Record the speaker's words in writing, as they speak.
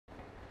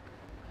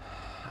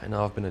I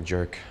know I've been a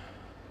jerk.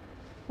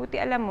 Buti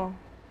alam mo.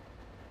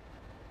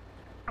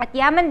 At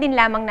yaman din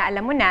lamang na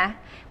alam mo na,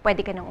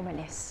 pwede ka nang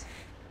umalis.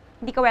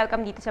 Hindi ka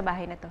welcome dito sa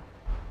bahay na to.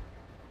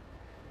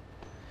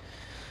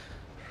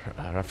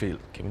 Raffy,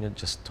 can we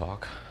just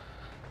talk?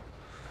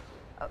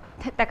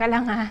 Teka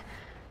lang ha.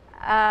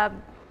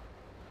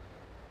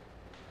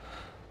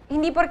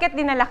 Hindi porket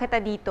dinala kita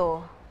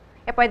dito,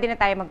 pwede na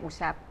tayo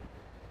mag-usap.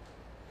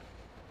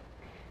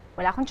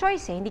 Wala akong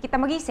choice eh, hindi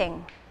kita magising.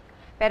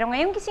 Pero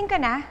ngayong gising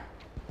ka na,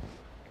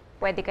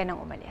 pwede ka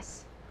nang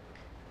umalis.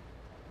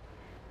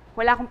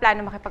 Wala akong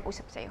plano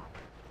makipag-usap sa'yo.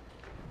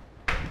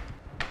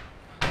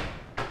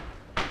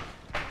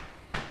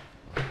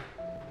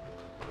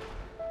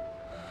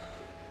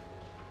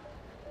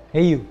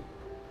 Hey you.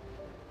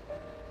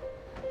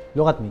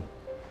 Look at me.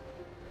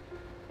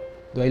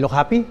 Do I look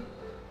happy?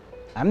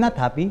 I'm not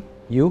happy.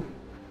 You?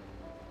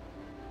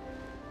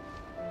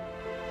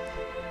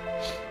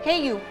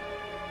 Hey you.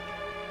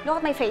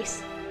 Look at my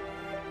face.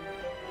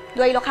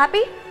 Do I look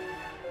happy?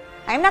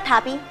 I'm not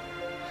happy.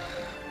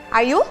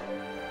 Are you?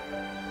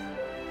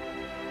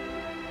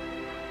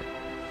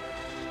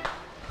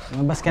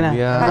 Lumabas ka na.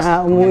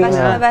 Yeah. Umuwi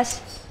na.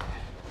 Labas.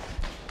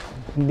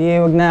 Hindi,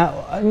 wag na.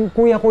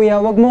 Kuya,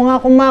 wag mo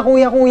nga akong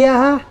kuya,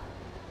 ha?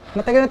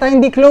 Matagal na tayong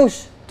hindi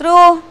close.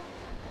 True.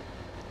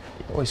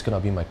 You're always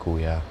gonna be my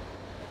kuya.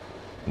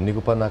 Hindi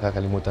ko pa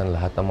nakakalimutan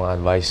lahat ng mga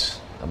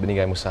advice na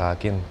binigay mo sa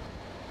akin.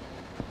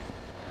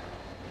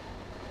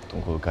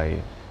 Tungkol kay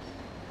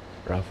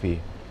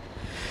Raffy.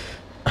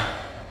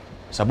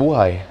 Sa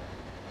buhay.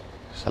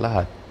 Sa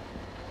lahat.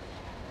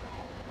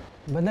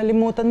 Ba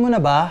nalimutan mo na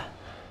ba?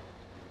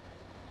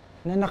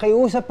 Na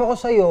nakiusap ako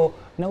sa'yo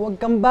na huwag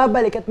kang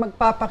babalik at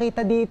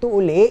magpapakita dito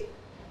uli.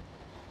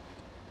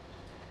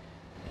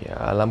 Yeah,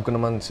 alam ko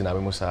naman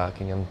sinabi mo sa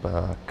akin yan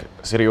pa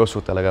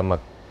seryoso talaga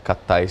mag-cut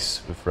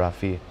ties with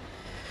Raffy.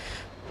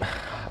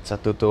 At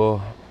sa totoo,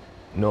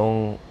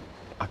 noong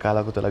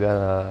akala ko talaga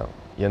na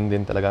yan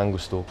din talaga ang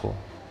gusto ko.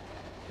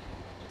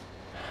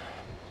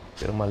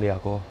 Pero mali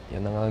ako.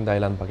 Yan ang ang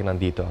dahilan bakit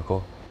nandito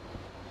ako.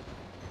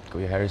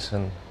 Kuya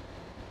Harrison.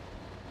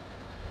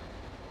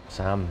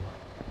 Sam.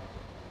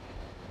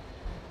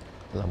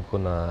 Alam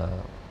ko na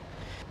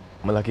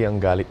malaki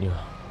ang galit niyo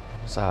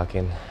sa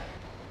akin.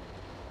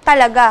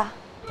 Talaga.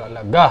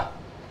 Talaga?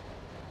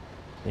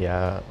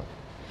 Yeah.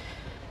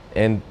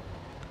 And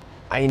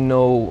I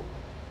know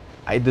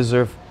I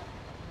deserve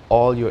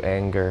all your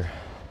anger.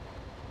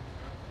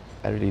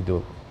 I really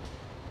do.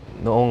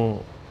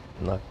 Noong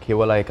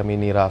naghiwalay kami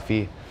ni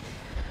Raffy,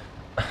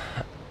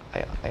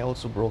 I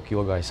also broke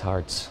your guys'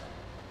 hearts.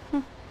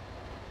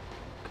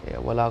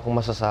 Kaya wala akong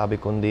masasabi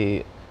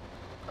kundi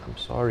I'm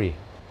sorry.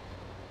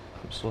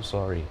 I'm so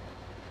sorry.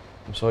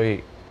 I'm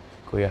sorry,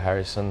 Kuya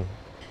Harrison.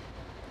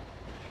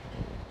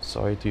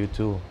 Sorry to you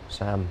too,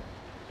 Sam.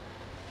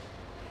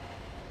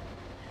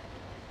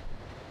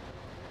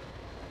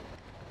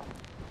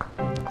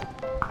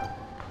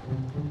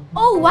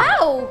 Oh,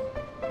 wow!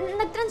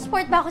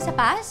 Nag-transport ba ako sa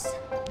pass?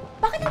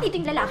 Bakit nandito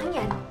yung lalaking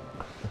yan?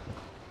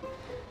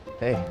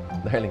 Hey,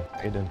 darling,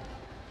 how you doing?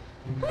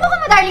 Mukha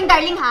mo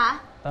darling-darling, ha?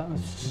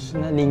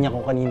 Nalinya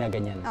ko kanina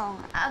ganyan. Oo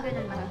nga.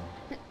 Ganun ba?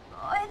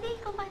 O, edi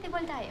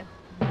compatible tayo.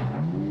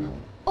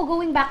 O,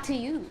 going back to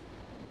you.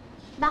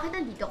 Bakit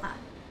nandito ka?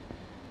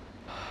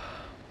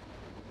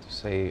 To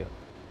say,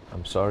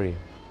 I'm sorry.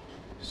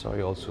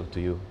 Sorry also to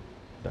you,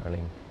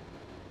 darling.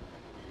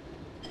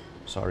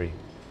 Sorry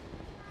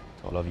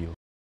to all of you.